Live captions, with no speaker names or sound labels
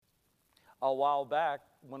A while back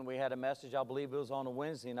when we had a message, I believe it was on a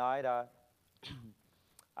Wednesday night,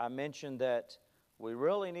 I mentioned that we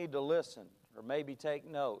really need to listen or maybe take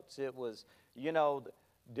notes. It was,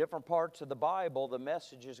 different parts of the Bible, the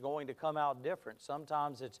message is going to come out different.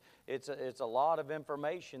 Sometimes it's a lot of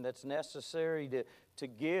information that's necessary to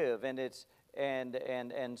give,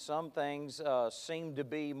 and some things seem to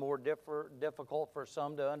be more difficult for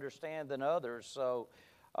some to understand than others. So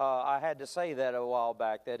I had to say that a while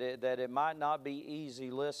back, that it might not be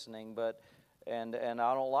easy listening, and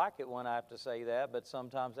I don't like it when I have to say that, but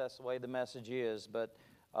sometimes that's the way the message is. But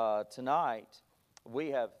tonight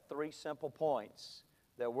we have 3 simple points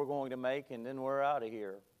that we're going to make, and then we're out of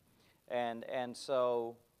here. And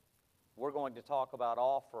so we're going to talk about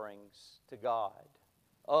offerings to God.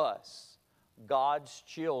 Us, God's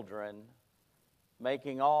children,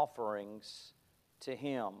 making offerings to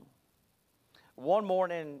Him. One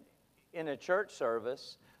morning in a church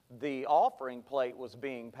service, the offering plate was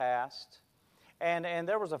being passed, and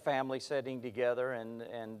there was a family sitting together,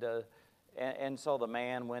 and so the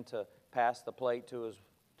man went to pass the plate to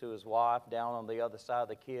his wife down on the other side of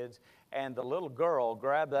the kids, and the little girl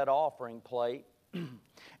grabbed that offering plate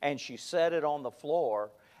and she set it on the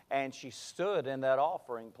floor, and she stood in that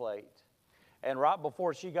offering plate. And right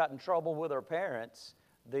before she got in trouble with her parents,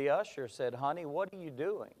 the usher said, "Honey, what are you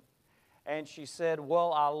doing?" And she said,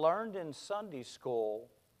 "Well, I learned in Sunday school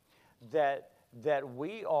that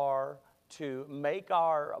we are to make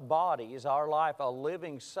our bodies, our life, a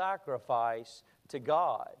living sacrifice to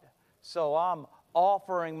God. So I'm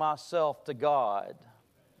offering myself to God."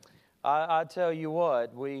 I tell you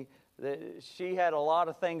what, she had a lot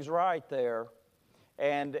of things right there,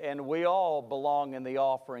 and we all belong in the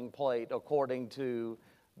offering plate according to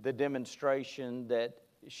the demonstration that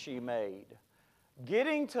she made.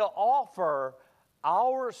 Getting to offer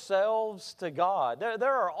ourselves to God.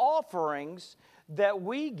 There are offerings that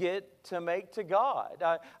we get to make to God.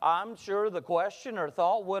 I'm sure the question or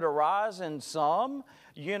thought would arise in some,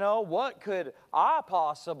 what could I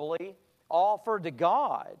possibly offer to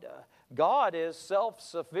God? God is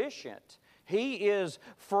self-sufficient. He is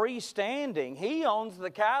freestanding. He owns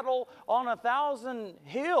the cattle on 1,000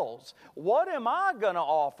 hills. What am I going to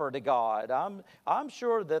offer to God? I'm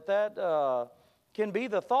sure that can be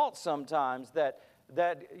the thought sometimes,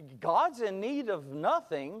 that God's in need of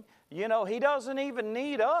nothing. He doesn't even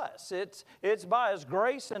need us. It's by His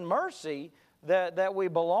grace and mercy that we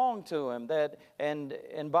belong to Him,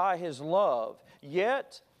 and by His love.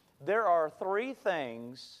 Yet, there are 3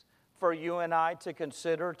 things for you and I to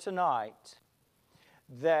consider tonight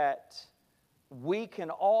that we can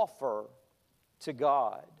offer to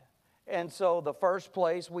God. And so the first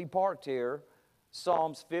place we parked here,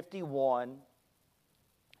 Psalms 51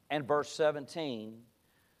 and verse 17,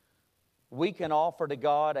 we can offer to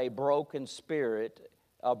God a broken spirit,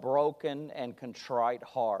 a broken and contrite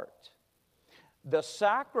heart. The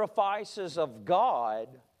sacrifices of God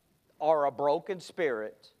are a broken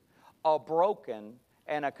spirit, a broken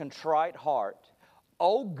and a contrite heart.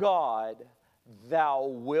 O God, Thou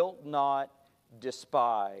wilt not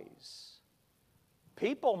despise.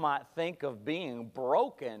 People might think of being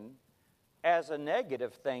broken as a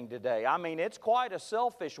negative thing today. I mean, it's quite a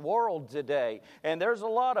selfish world today, and there's a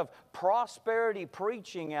lot of prosperity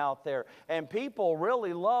preaching out there, and people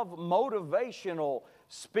really love motivational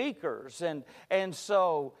speakers, and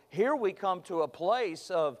so here we come to a place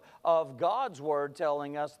of God's Word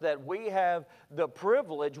telling us that we have the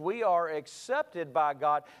privilege, we are accepted by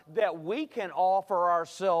God, that we can offer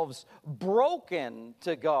ourselves broken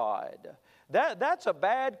to God. That's a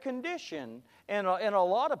bad condition in a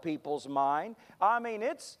lot of people's mind. I mean,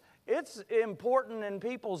 it's important in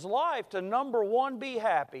people's life to, number one, be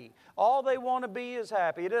happy. All they want to be is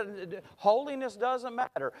happy. Holiness doesn't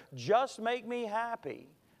matter. Just make me happy.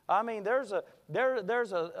 I mean, there's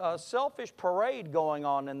a selfish parade going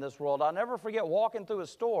on in this world. I'll never forget walking through a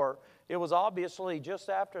store. It was obviously just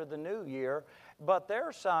after the New Year, but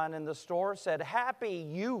their sign in the store said, "Happy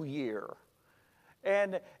You Year."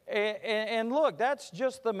 And look, that's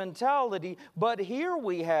just the mentality. But here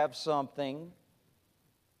we have something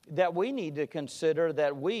that we need to consider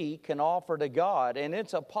that we can offer to God. And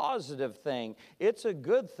it's a positive thing. It's a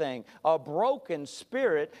good thing. A broken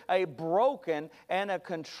spirit, a broken and a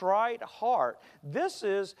contrite heart. This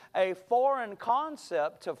is a foreign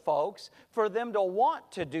concept to folks for them to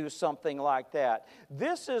want to do something like that.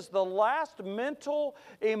 This is the last mental,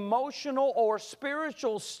 emotional, or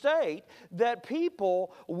spiritual state that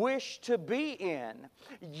people wish to be in.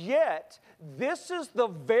 Yet, this is the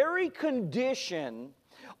very condition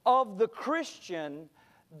of the Christian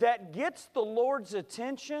that gets the Lord's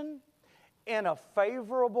attention in a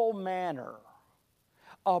favorable manner,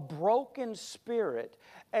 a broken spirit,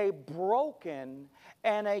 a broken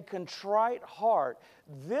and a contrite heart.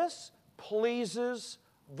 This pleases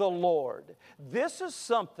the Lord. This is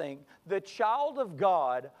something the child of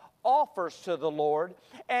God offers to the Lord,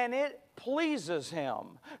 and it pleases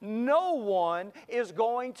Him. No one is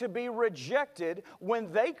going to be rejected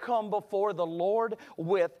when they come before the Lord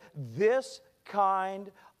with this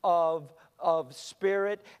kind of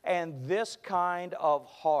spirit and this kind of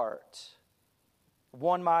heart.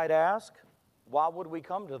 One might ask, why would we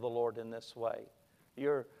come to the Lord in this way?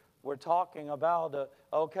 We're talking about,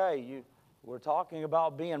 we're talking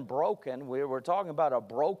about being broken. We're talking about a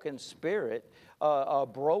broken spirit, a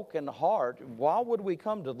broken heart. Why would we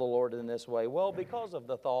come to the Lord in this way? Well, because of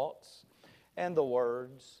the thoughts and the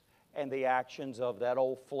words and the actions of that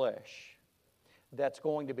old flesh that's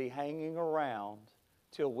going to be hanging around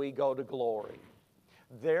till we go to glory.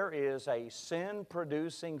 There is a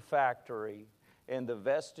sin-producing factory in the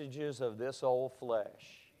vestiges of this old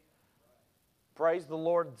flesh. Praise the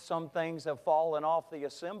Lord, some things have fallen off the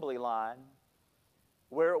assembly line.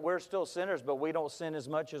 We're still sinners, but we don't sin as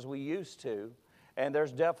much as we used to. And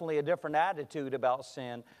there's definitely a different attitude about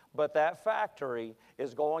sin. But that factory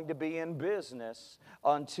is going to be in business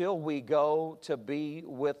until we go to be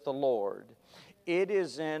with the Lord. It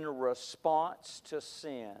is in response to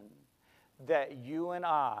sin that you and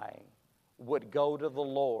I would go to the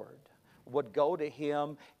Lord, would go to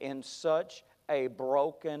Him in such a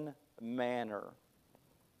broken manner.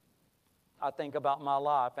 I think about my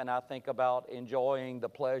life and I think about enjoying the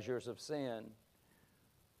pleasures of sin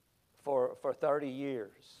for 30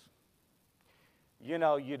 years. You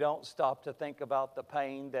know, you don't stop to think about the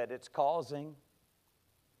pain that it's causing,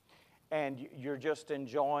 and you're just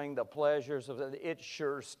enjoying the pleasures of it. It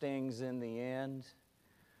sure stings in the end.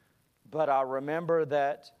 But I remember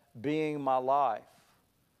that being my life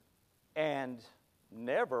and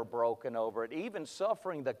never broken over it, even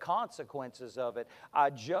suffering the consequences of it. I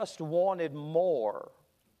just wanted more.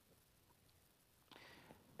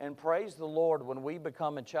 And praise the Lord, when we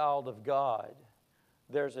become a child of God,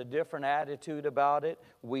 there's a different attitude about it.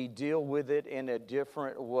 We deal with it in a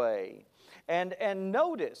different way. And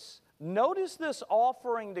notice this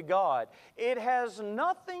offering to God. It has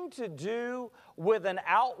nothing to do with an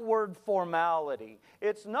outward formality.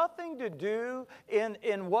 It's nothing to do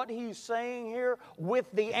in what he's saying here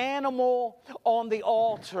with the animal on the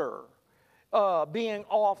altar being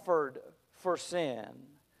offered for sin.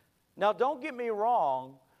 Now, don't get me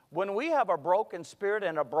wrong. When we have a broken spirit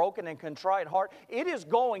and a broken and contrite heart, it is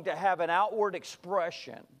going to have an outward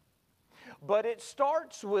expression. But it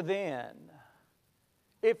starts within.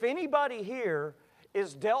 If anybody here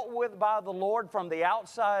is dealt with by the Lord from the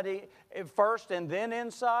outside first and then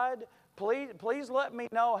inside, please let me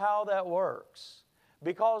know how that works.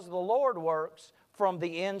 Because the Lord works from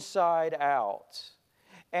the inside out.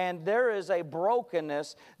 And there is a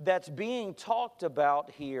brokenness that's being talked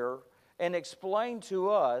about here and explained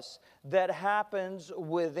to us that happens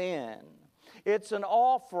within. It's an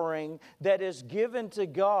offering that is given to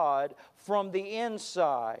God from the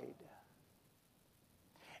inside.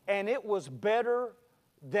 And it was better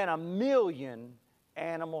than 1,000,000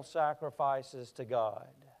 animal sacrifices to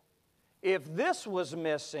God. If this was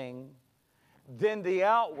missing, then the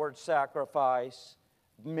outward sacrifice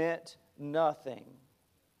meant nothing.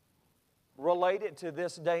 Related to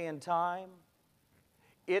this day and time,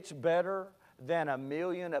 it's better than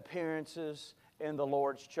 1,000,000 appearances in the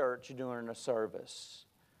Lord's church during a service,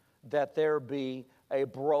 that there be a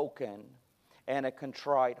broken and a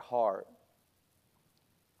contrite heart.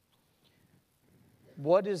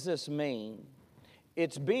 What does this mean?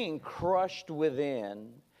 It's being crushed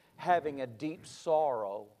within, having a deep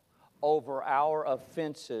sorrow over our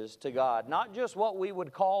offenses to God. Not just what we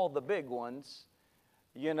would call the big ones,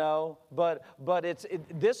 you know, but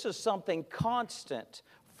this is something constant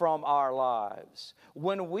from our lives.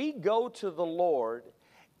 When we go to the Lord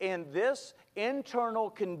in this internal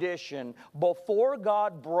condition before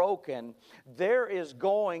God broken, there is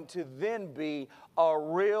going to then be a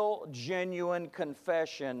real, genuine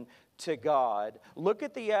confession to God. Look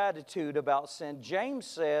at the attitude about sin. James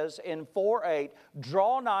says in 4:8,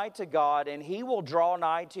 "Draw nigh to God, and He will draw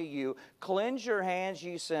nigh to you. Cleanse your hands,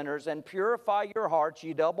 ye sinners, and purify your hearts,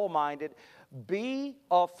 ye double-minded. Be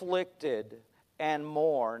afflicted and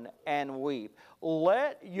mourn and weep."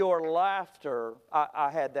 Let your laughter, I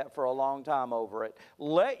had that for a long time over it.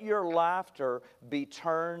 Let your laughter be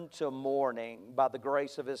turned to mourning. By the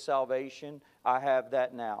grace of His salvation, I have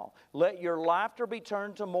that now. Let your laughter be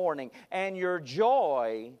turned to mourning, and your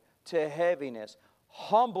joy to heaviness.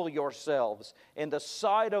 Humble yourselves in the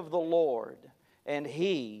sight of the Lord, and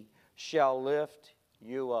He shall lift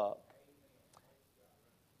you up.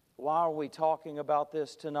 Why are we talking about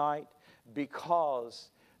this tonight? Because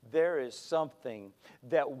there is something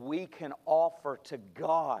that we can offer to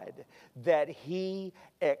God that He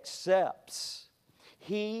accepts.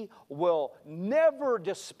 He will never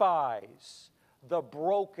despise the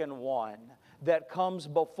broken one that comes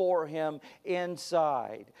before Him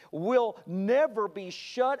inside. Will never be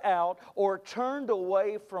shut out or turned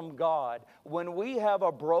away from God when we have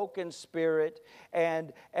a broken spirit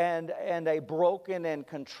and a broken and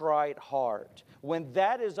contrite heart. When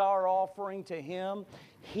that is our offering to Him,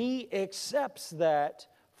 He accepts that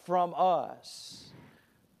from us.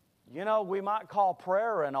 You know, we might call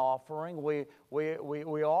prayer an offering.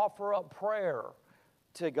 We offer up prayer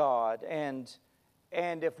to God, and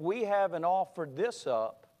if we haven't offered this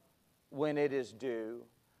up when it is due,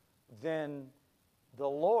 then the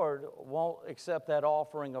Lord won't accept that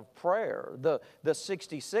offering of prayer. The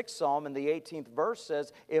 66th Psalm in the 18th verse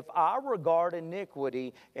says, "If I regard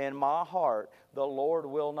iniquity in my heart, the Lord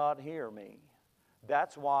will not hear me."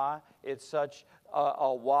 That's why it's such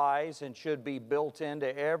a wise and should be built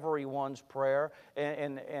into everyone's prayer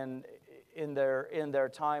and in their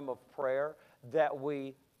time of prayer that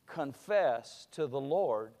we confess to the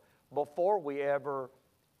Lord before we ever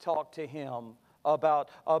talk to Him about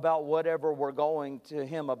whatever we're going to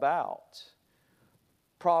Him about.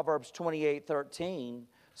 Proverbs 28:13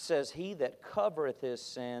 says, "He that covereth his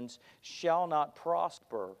sins shall not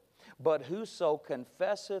prosper, but whoso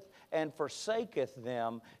confesseth and forsaketh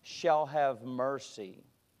them shall have mercy."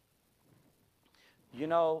 You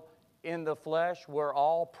know, in the flesh, we're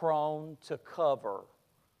all prone to cover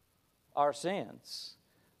our sins.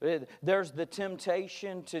 There's the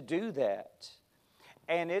temptation to do that.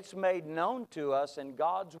 And it's made known to us in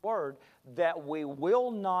God's Word that we will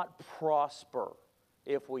not prosper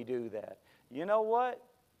if we do that. You know what?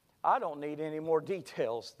 I don't need any more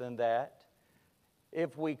details than that.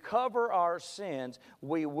 If we cover our sins,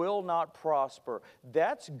 we will not prosper.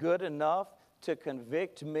 That's good enough to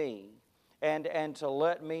convict me and to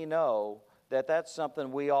let me know that that's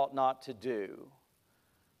something we ought not to do.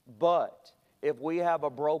 But if we have a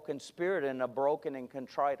broken spirit and a broken and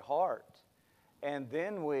contrite heart, and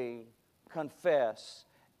then we confess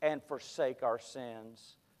and forsake our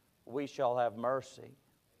sins, we shall have mercy.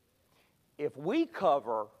 If we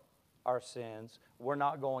cover our sins, we're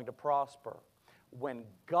not going to prosper. When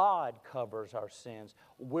God covers our sins,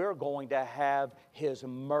 we're going to have His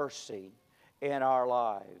mercy in our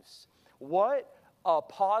lives. What a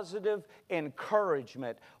positive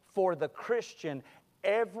encouragement for the Christian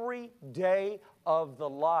every day of the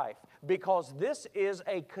life, because this is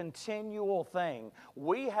a continual thing.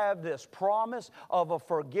 We have this promise of a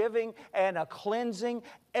forgiving and a cleansing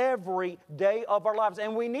every day of our lives,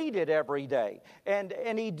 and we need it every day. And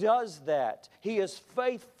He does that. He is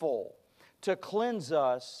faithful to cleanse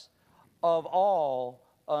us of all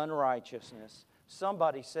unrighteousness.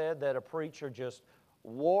 Somebody said that a preacher just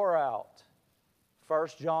wore out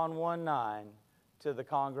 1 John 1:9 to the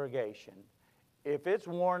congregation. If it's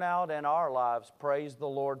worn out in our lives, praise the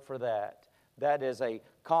Lord for that. That is a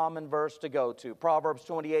common verse to go to. Proverbs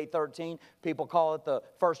 28:13, people call it the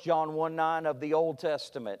 1 John 1:9 of the Old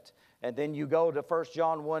Testament. And then you go to 1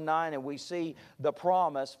 John 1:9 and we see the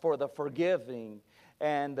promise for the forgiving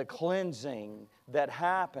and the cleansing that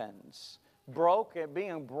happens.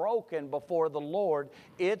 Being broken before the Lord,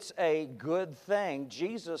 it's a good thing.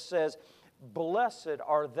 Jesus says, "Blessed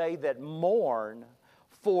are they that mourn,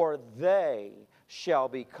 for they shall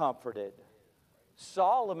be comforted."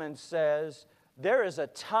 Solomon says there is a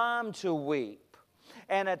time to weep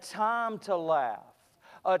and a time to laugh,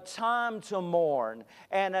 a time to mourn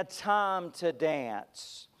and a time to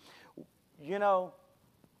dance. You know,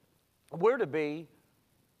 we're to be,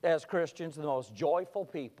 as Christians, the most joyful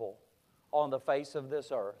people on the face of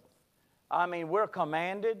this earth. I mean, we're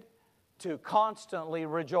commanded to constantly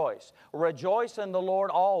rejoice. Rejoice in the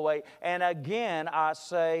Lord always. And again, I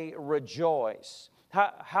say rejoice.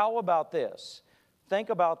 How about this? Think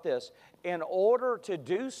about this. In order to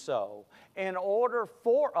do so, in order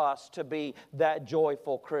for us to be that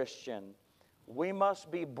joyful Christian, we must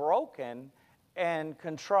be broken and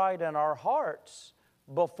contrite in our hearts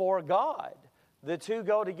before God. The two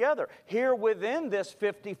go together. Here within this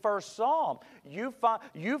 51st Psalm,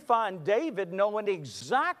 you find David knowing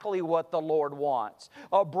exactly what the Lord wants.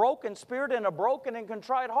 A broken spirit and a broken and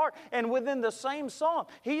contrite heart. And within the same Psalm,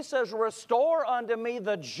 he says, "Restore unto me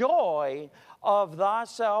the joy of thy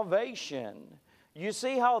salvation." You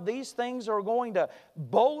see how these things are going to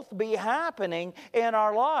both be happening in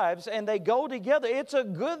our lives, and they go together. It's a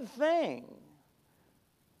good thing.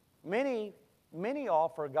 Many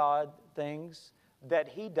offer God things that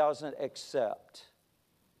He doesn't accept.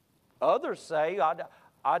 Others say,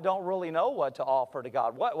 I don't really know what to offer to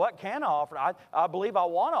God. What can I offer? I believe I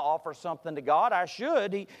want to offer something to God. I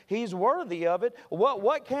should. He's worthy of it.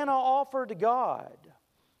 What can I offer to God?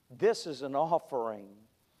 This is an offering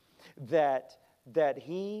that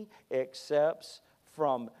He accepts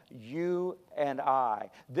from you and I.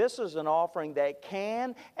 This is an offering that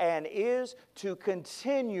can and is to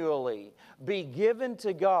continually be given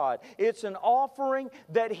to God. It's an offering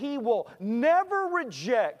that He will never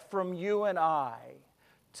reject from you and I,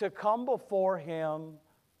 to come before Him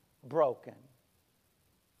broken.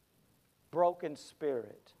 Broken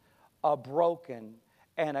spirit, a broken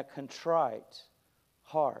and a contrite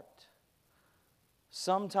heart.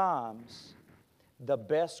 Sometimes the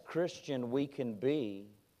best Christian we can be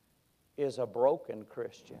is a broken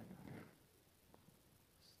Christian.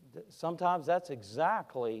 Sometimes that's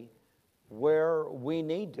exactly where we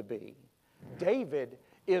need to be. David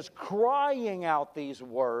is crying out these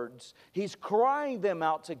words. He's crying them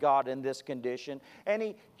out to God in this condition.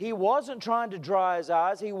 And he wasn't trying to dry his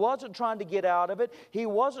eyes. He wasn't trying to get out of it. He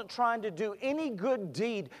wasn't trying to do any good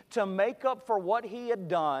deed to make up for what he had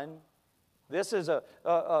done. This is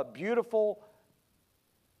a beautiful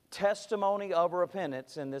testimony of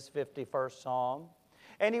repentance in this 51st Psalm.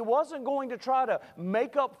 And he wasn't going to try to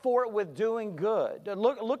make up for it with doing good.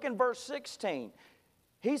 Look in verse 16.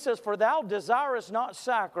 He says, "For thou desirest not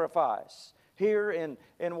sacrifice," here in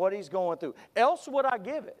what he's going through. "Else would I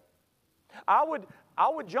give it." I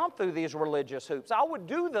would jump through these religious hoops. I would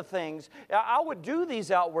do the things. I would do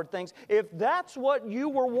these outward things if that's what you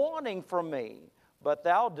were wanting from me. But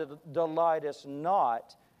thou delightest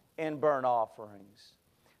not in burnt offerings.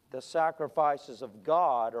 The sacrifices of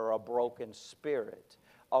God are a broken spirit,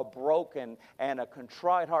 a broken and a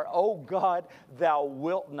contrite heart. "O God, thou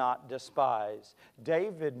wilt not despise."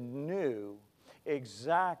 David knew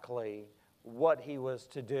exactly what he was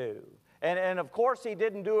to do. And of course, he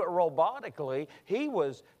didn't do it robotically. He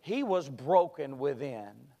was broken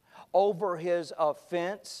within over his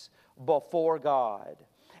offense before God.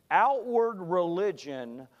 Outward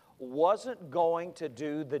religion wasn't going to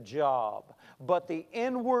do the job, but the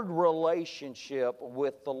inward relationship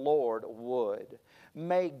with the Lord would.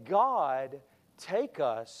 May God take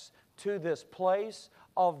us to this place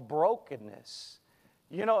of brokenness.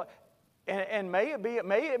 You know, and may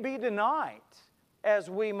it be tonight as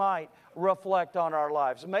we might reflect on our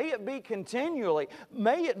lives. May it be continually.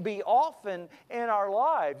 May it be often in our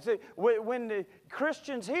lives. When the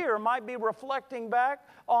Christians here might be reflecting back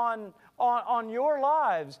on your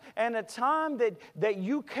lives and a time that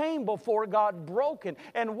you came before God broken.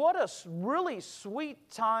 And what a really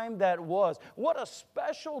sweet time that was. What a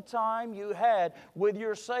special time you had with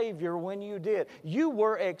your Savior when you did. You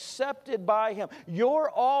were accepted by Him.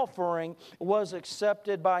 Your offering was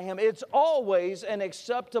accepted by Him. It's always an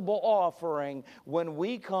acceptable offering when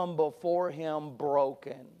we come before Him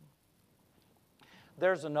broken.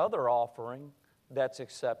 There's another offering that's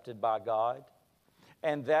accepted by God,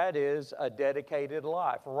 and that is a dedicated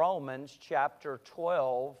life. Romans chapter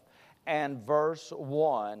 12 and verse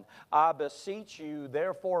 1. "I beseech you,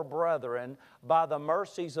 therefore, brethren, by the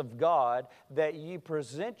mercies of God, that ye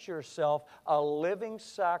present yourself a living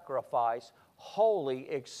sacrifice, holy,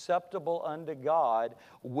 acceptable unto God,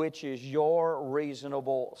 which is your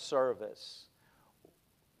reasonable service."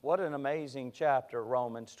 What an amazing chapter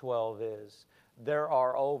Romans 12 is. There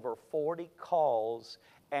are over 40 calls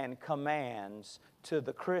and commands to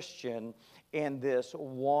the Christian in this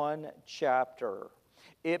one chapter.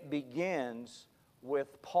 It begins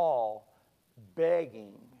with Paul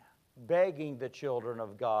begging the children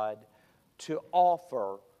of God to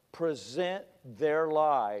present their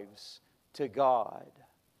lives to God.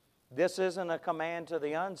 This isn't a command to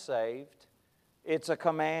the unsaved. It's a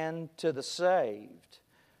command to the saved.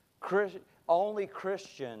 Only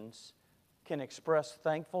Christians can express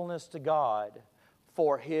thankfulness to God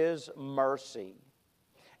for His mercy.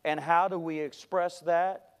 And how do we express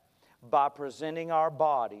that? By presenting our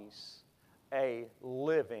bodies a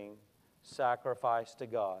living sacrifice to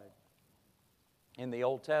God. In the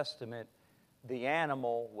Old Testament, the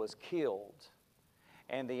animal was killed,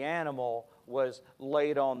 and the animal was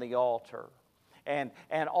laid on the altar and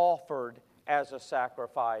offered as a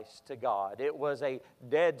sacrifice to God. It was a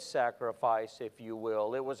dead sacrifice, if you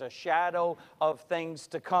will. It was a shadow of things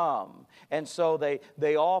to come. And so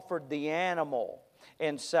they offered the animal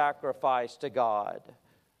in sacrifice to God,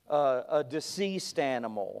 a deceased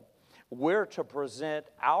animal. we're to present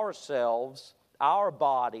ourselves, our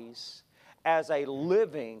bodies, as a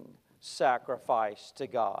living sacrifice to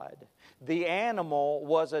God. The animal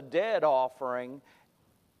was a dead offering,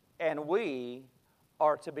 and we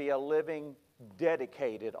are to be a living,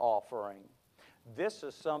 dedicated offering. This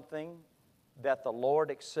is something that the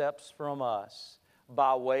Lord accepts from us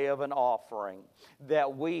by way of an offering,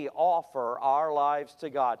 that we offer our lives to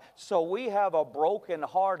God. So we have a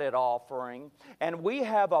broken-hearted offering, and we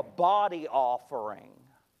have a body offering.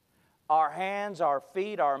 Our hands, our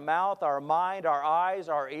feet, our mouth, our mind, our eyes,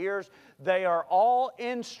 our ears, they are all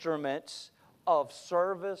instruments of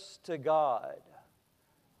service to God.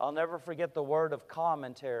 I'll never forget the word of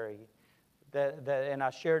commentary, and I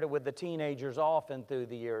shared it with the teenagers often through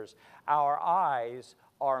the years. Our eyes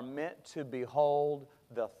are meant to behold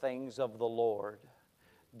the things of the Lord.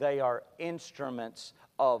 They are instruments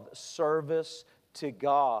of service to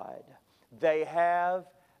God. They have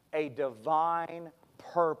a divine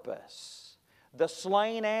purpose. The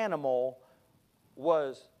slain animal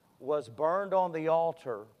was burned on the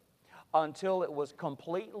altar until it was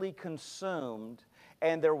completely consumed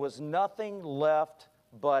and there was nothing left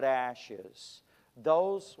but ashes.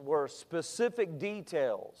 Those were specific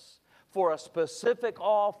details for a specific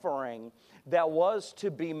offering that was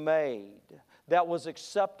to be made, that was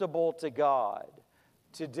acceptable to God.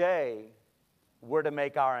 Today, we're to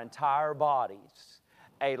make our entire bodies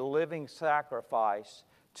a living sacrifice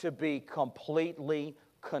to be completely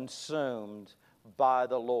consumed by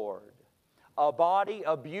the Lord. A body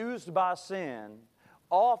abused by sin,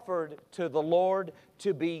 offered to the Lord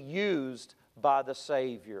to be used by the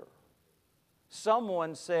Savior.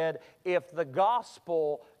 Someone said, if the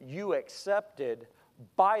gospel you accepted,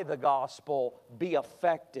 by the gospel be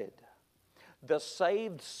affected. The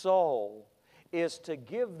saved soul is to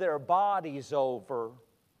give their bodies over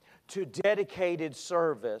to dedicated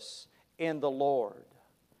service in the Lord.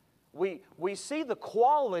 We see the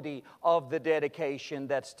quality of the dedication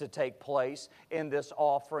that's to take place in this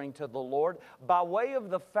offering to the Lord by way of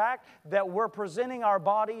the fact that we're presenting our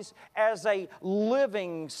bodies as a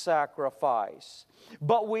living sacrifice.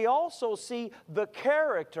 But we also see the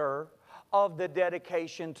character of the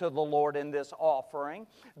dedication to the Lord in this offering.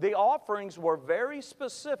 The offerings were very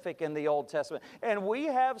specific in the Old Testament, and we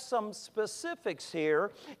have some specifics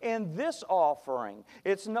here in this offering.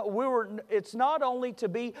 It's not only to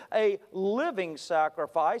be a living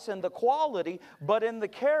sacrifice in the quality, but in the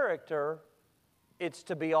character, it's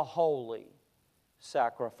to be a holy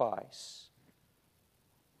sacrifice.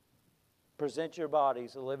 Present your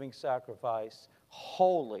bodies a living sacrifice,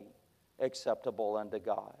 holy, acceptable unto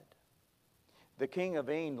God. The King of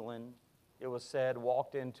England, it was said,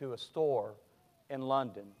 walked into a store in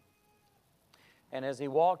London. And as he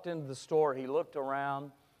walked into the store, he looked around,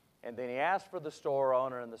 and then he asked for the store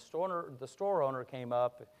owner, and the store owner came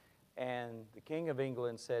up, and the King of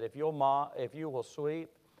England said, if you will sweep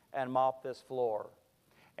and mop this floor,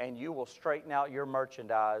 and you will straighten out your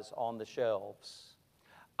merchandise on the shelves,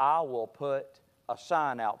 I will put a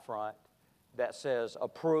sign out front that says,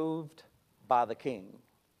 approved by the King.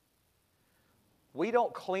 We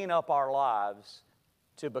don't clean up our lives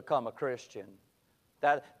to become a Christian.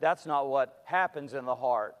 That's not what happens in the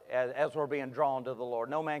heart as we're being drawn to the Lord.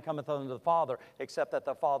 No man cometh unto the Father except that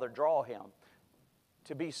the Father draw him.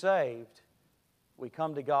 To be saved, we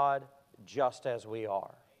come to God just as we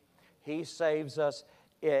are. He saves us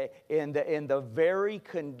in the very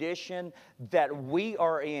condition that we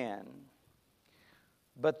are in.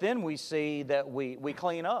 But then we see that we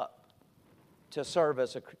clean up to serve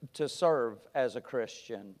as a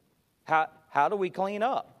Christian. How do we clean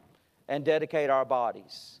up and dedicate our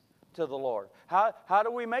bodies to the Lord? How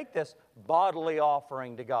do we make this bodily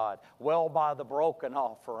offering to God? Well, by the broken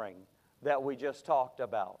offering that we just talked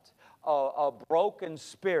about. A broken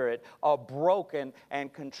spirit, a broken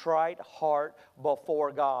and contrite heart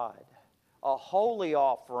before God. A holy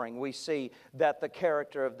offering, we see that the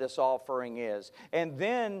character of this offering is. And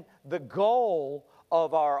then the goal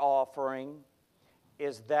of our offering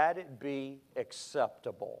is that it be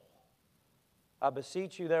acceptable. I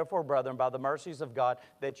beseech you, therefore, brethren, by the mercies of God,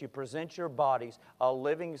 that you present your bodies a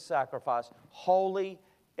living sacrifice, holy,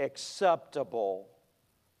 acceptable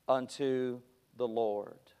unto the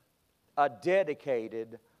Lord. A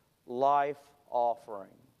dedicated life offering.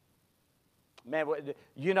 Man,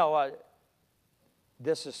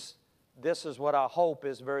 this is what I hope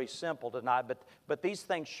is very simple tonight, but these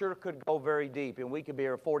things sure could go very deep, and we could be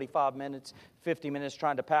here 45 minutes, 50 minutes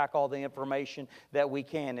trying to pack all the information that we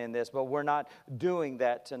can in this, but we're not doing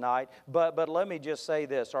that tonight. But let me just say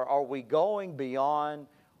this, are we going beyond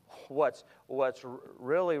what's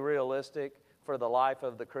really realistic for the life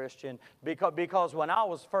of the Christian. Because when I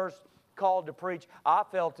was first called to preach, I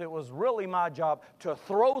felt it was really my job to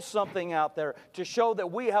throw something out there to show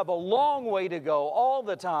that we have a long way to go all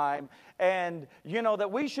the time, and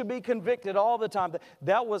that we should be convicted all the time.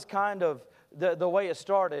 That was kind of the way it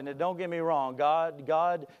started. And don't get me wrong,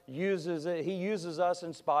 God uses it. He uses us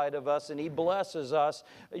in spite of us, and He blesses us,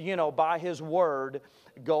 by His word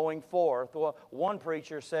going forth. Well, one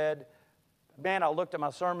preacher said, man, I looked at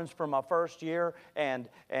my sermons from my first year, and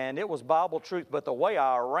it was Bible truth, but the way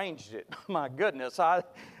I arranged it, my goodness, I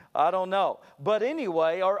don't know. But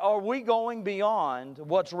anyway, are we going beyond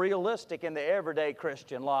what's realistic in the everyday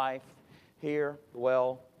Christian life here?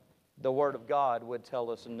 Well, the Word of God would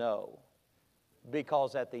tell us no.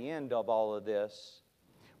 Because at the end of all of this,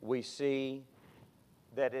 we see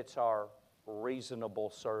that it's our reasonable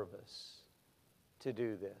service to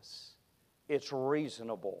do this. It's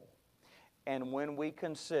reasonable. And when we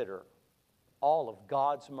consider all of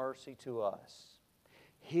God's mercy to us,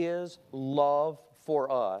 His love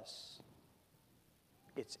for us,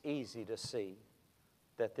 it's easy to see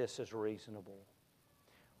that this is reasonable.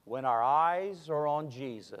 When our eyes are on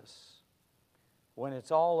Jesus, when it's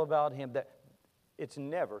all about Him, that it's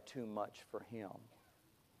never too much for Him.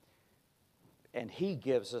 And He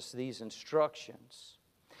gives us these instructions.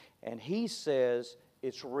 And He says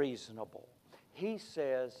it's reasonable. He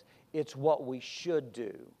says it's what we should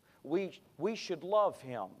do. We should love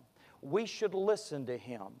Him. We should listen to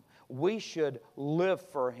Him. We should live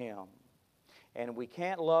for Him. And we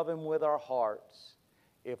can't love Him with our hearts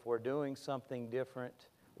if we're doing something different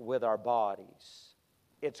with our bodies.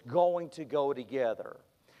 It's going to go together.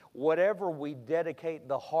 Whatever we dedicate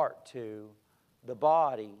the heart to, the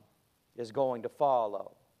body is going to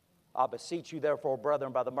follow. I beseech you, therefore,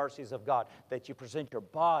 brethren, by the mercies of God, that you present your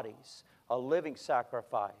bodies a living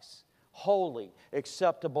sacrifice, holy,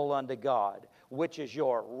 acceptable unto God, which is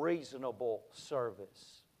your reasonable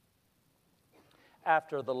service.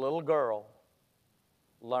 After the little girl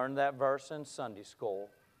learned that verse in Sunday school,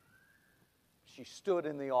 she stood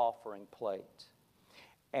in the offering plate,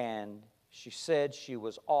 and she said she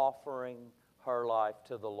was offering her life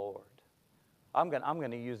to the Lord. I'm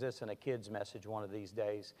going to use this in a kid's message one of these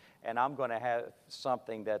days, and I'm going to have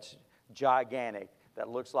something that's gigantic that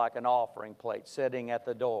looks like an offering plate sitting at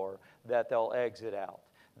the door that they'll exit out,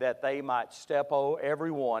 that they might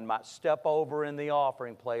everyone might step over in the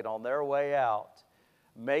offering plate on their way out,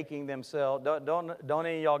 making themselves, don't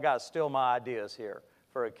any of y'all guys steal my ideas here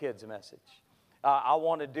for a kid's message. I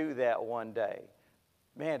want to do that one day.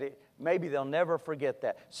 Man, maybe they'll never forget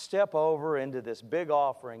that. Step over into this big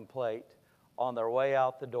offering plate on their way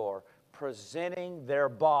out the door, presenting their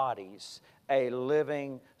bodies a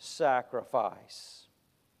living sacrifice.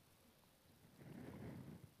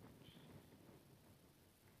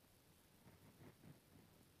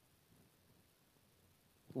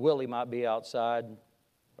 Willie might be outside,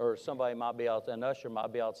 or somebody might be outside, an usher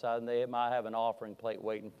might be outside, and they might have an offering plate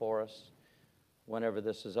waiting for us whenever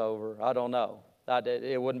this is over. I don't know.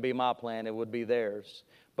 It wouldn't be my plan. It would be theirs.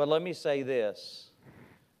 But let me say this.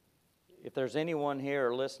 If there's anyone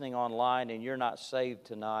here listening online and you're not saved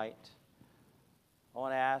tonight, I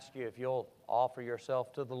want to ask you if you'll offer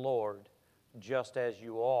yourself to the Lord just as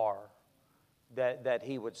you are, that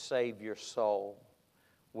He would save your soul.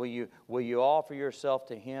 Will you offer yourself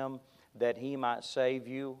to Him that He might save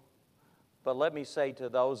you? But let me say to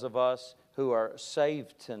those of us who are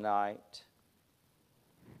saved tonight,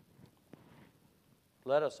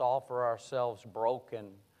 let us offer ourselves broken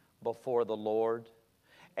before the Lord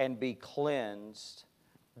and be cleansed,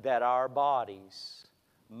 that our bodies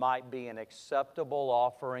might be an acceptable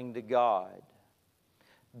offering to God,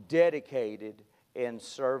 dedicated in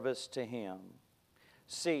service to Him.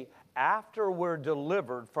 See, after we're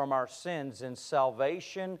delivered from our sins in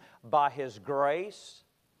salvation by His grace,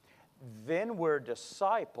 then we're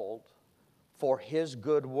discipled for His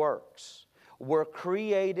good works. We're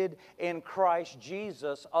created in Christ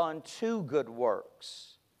Jesus unto good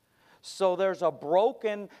works. So there's a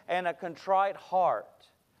broken and a contrite heart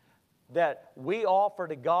that we offer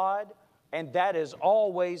to God, and that is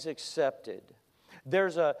always accepted.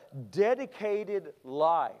 There's a dedicated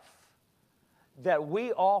life that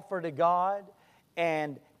we offer to God,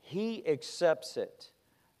 and He accepts it.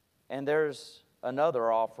 And there's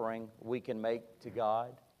another offering we can make to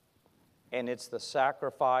God, and it's the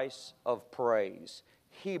sacrifice of praise.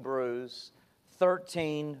 Hebrews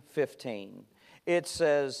 13:15. It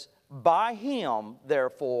says, "By Him,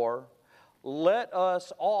 therefore, let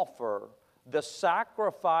us offer the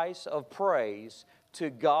sacrifice of praise to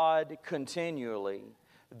God continually.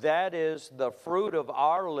 That is the fruit of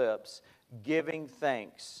our lips, giving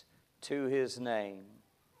thanks to His name.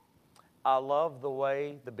 I love the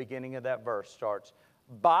way the beginning of that verse starts.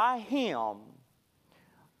 By Him,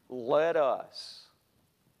 let us.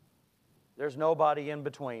 There's nobody in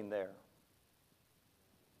between there.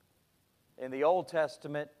 In the Old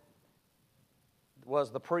Testament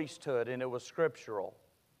was the priesthood, and it was scriptural.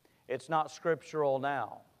 It's not scriptural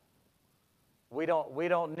now. We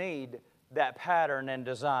don't need that pattern and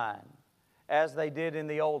design as they did in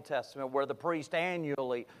the Old Testament, where the priest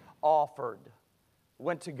annually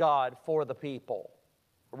went to God for the people.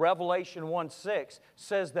 Revelation 1:6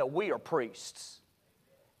 says that we are priests,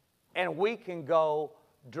 and we can go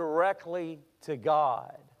directly to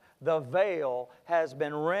God. The veil has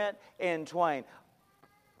been rent in twain.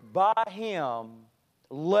 By Him,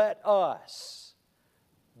 let us,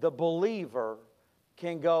 the believer,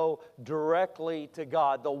 can go directly to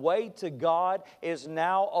God. The way to God is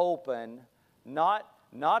now open, not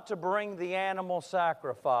to bring the animal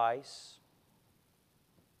sacrifice,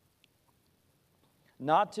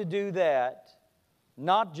 not to do that,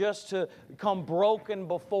 not just to come broken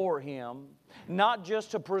before Him, not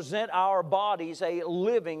just to present our bodies a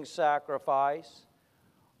living sacrifice,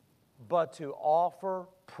 but to offer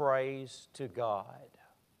praise to God.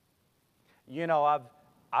 You know,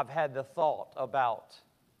 I've had the thought about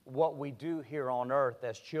what we do here on earth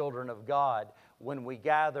as children of God when we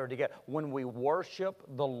gather together, when we worship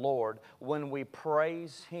the Lord, when we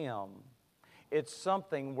praise Him. It's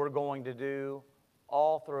something we're going to do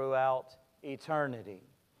all throughout eternity.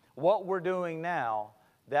 What we're doing now,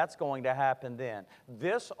 that's going to happen then.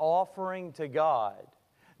 This offering to God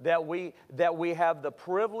that we have the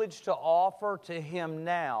privilege to offer to Him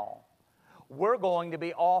now, we're going to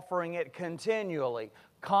be offering it continually,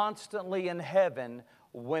 constantly in heaven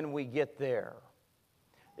when we get there.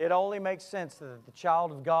 It only makes sense that the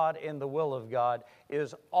child of God in the will of God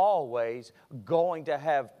is always going to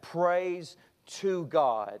have praise to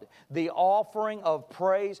God. The offering of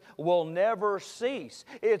praise will never cease.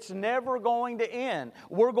 It's never going to end.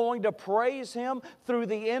 We're going to praise Him through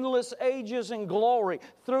the endless ages and glory.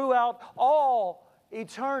 Throughout all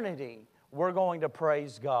eternity, we're going to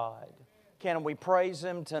praise God. Can we praise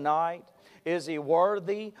Him tonight? Is He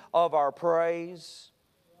worthy of our praise?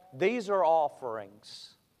 These are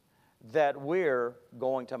offerings that we're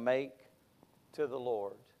going to make to the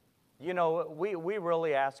Lord. You know, we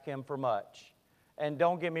really ask Him for much. And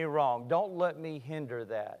don't get me wrong, don't let me hinder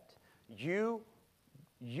that. You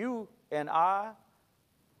and I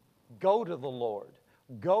go to the Lord.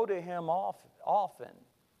 Go to Him often.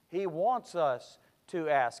 He wants us to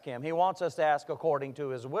ask Him. He wants us to ask according to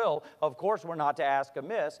His will. Of course, we're not to ask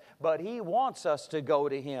amiss, but He wants us to go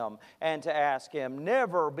to Him and to ask Him.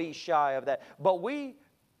 Never be shy of that. But we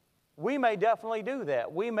may definitely do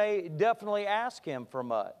that. We may definitely ask Him for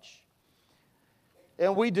much.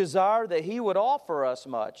 And we desire that He would offer us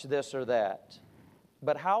much, this or that.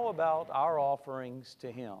 But how about our offerings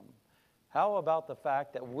to Him? How about the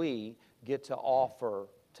fact that we get to offer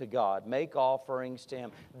to God, make offerings to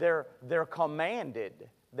Him? They're commanded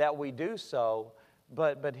that we do so,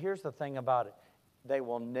 but here's the thing about it. They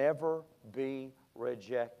will never be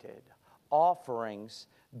rejected. Offerings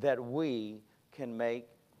that we can make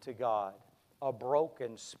to God. A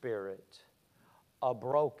broken spirit, a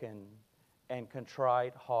broken and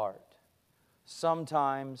contrite heart.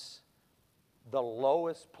 Sometimes the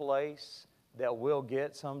lowest place that we'll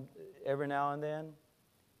get every now and then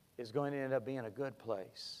is going to end up being a good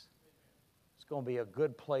place. It's going to be a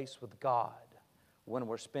good place with God when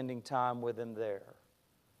we're spending time with Him there.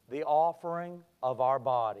 The offering of our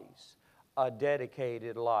bodies, a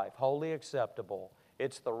dedicated life, wholly acceptable.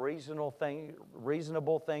 It's the reasonable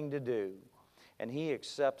thing to do, and He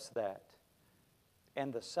accepts that.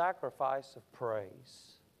 And the sacrifice of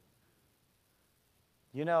praise.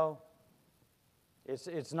 You know,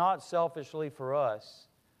 it's not selfishly for us,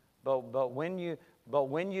 but when you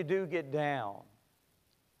do get down,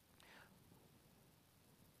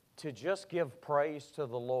 to just give praise to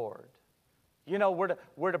the Lord. You know,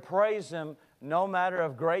 we're to praise Him no matter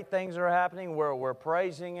if great things are happening. We're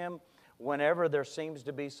praising Him whenever there seems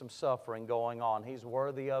to be some suffering going on. He's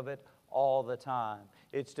worthy of it all the time.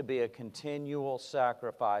 It's to be a continual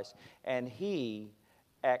sacrifice, and He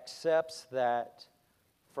accepts that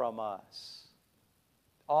from us.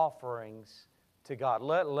 Offerings to God.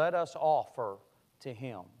 Let us offer to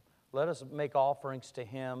Him. Let us make offerings to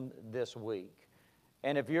Him this week.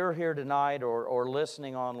 And if you're here tonight or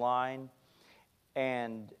listening online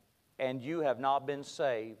and you have not been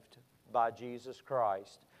saved by Jesus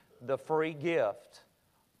Christ, the free gift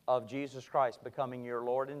of Jesus Christ becoming your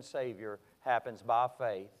Lord and Savior happens by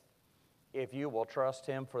faith. If you will trust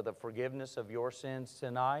Him for the forgiveness of your sins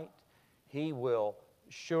tonight, He will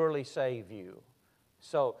surely save you.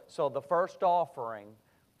 So the first offering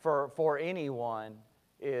for anyone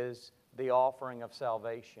is the offering of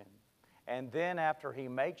salvation. And then after He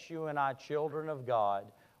makes you and I children of God,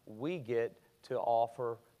 we get to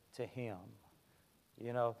offer to Him.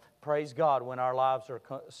 You know, praise God when our lives are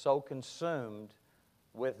so consumed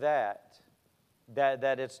with that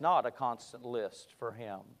it's not a constant list for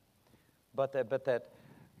Him. But that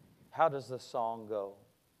how does the song go?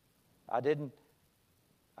 I didn't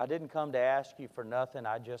come to ask you for nothing.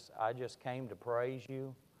 I just came to praise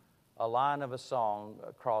you. A line of a song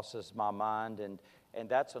crosses my mind, and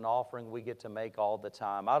that's an offering we get to make all the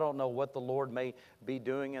time. I don't know what the Lord may be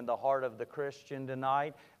doing in the heart of the Christian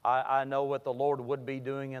tonight. I know what the Lord would be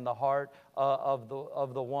doing in the heart of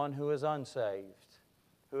the one who is unsaved,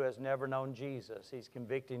 who has never known Jesus. He's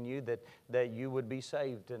convicting you that you would be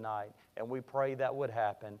saved tonight, and we pray that would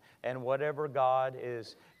happen. And whatever God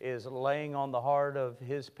is laying on the heart of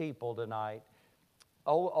His people tonight,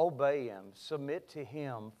 obey Him, submit to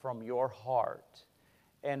Him from your heart,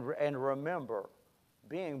 and remember,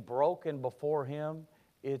 being broken before Him,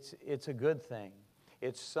 it's a good thing.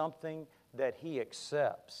 It's something that He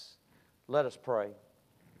accepts. Let us pray.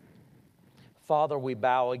 Father, we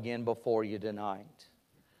bow again before You tonight.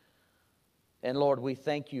 And Lord, we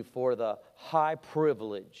thank You for the high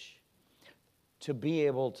privilege to be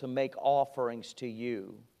able to make offerings to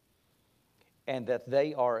You, and that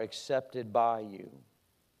they are accepted by You.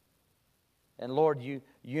 And Lord, you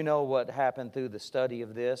know what happened through the study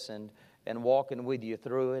of this and walking with You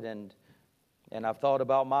through it, and I've thought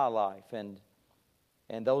about my life and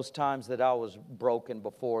those times that I was broken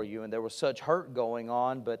before You, and there was such hurt going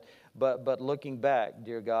on, but looking back,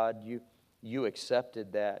 dear God, You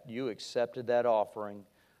accepted that. You accepted that offering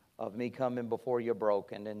of me coming before You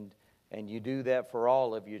broken, and You do that for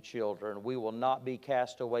all of Your children. We will not be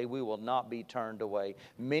cast away. We will not be turned away.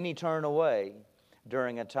 Many turn away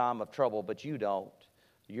during a time of trouble, but You don't.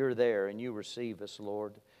 You're there, and You receive us,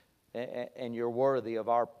 Lord. And You're worthy of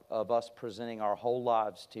us presenting our whole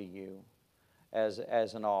lives to You as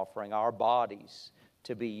an offering, our bodies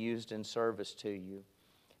to be used in service to You.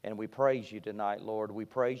 And we praise You tonight, Lord. We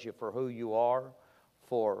praise You for who You are,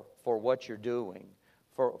 for what You're doing,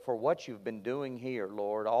 for what You've been doing here,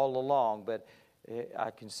 Lord, all along. But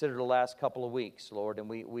I consider the last couple of weeks, Lord, and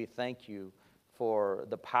we thank You for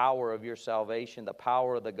the power of Your salvation, the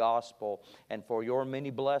power of the gospel, and for Your many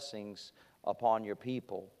blessings upon Your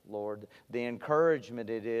people, Lord. The encouragement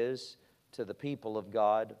it is to the people of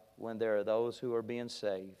God when there are those who are being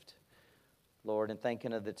saved, Lord, and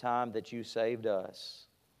thinking of the time that You saved us.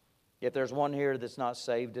 If there's one here that's not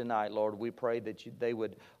saved tonight, Lord, we pray that they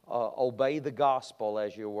would obey the gospel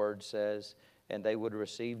as Your word says, and they would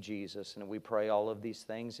receive Jesus. And we pray all of these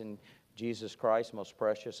things in Jesus Christ's most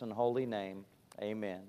precious and holy name. Amen.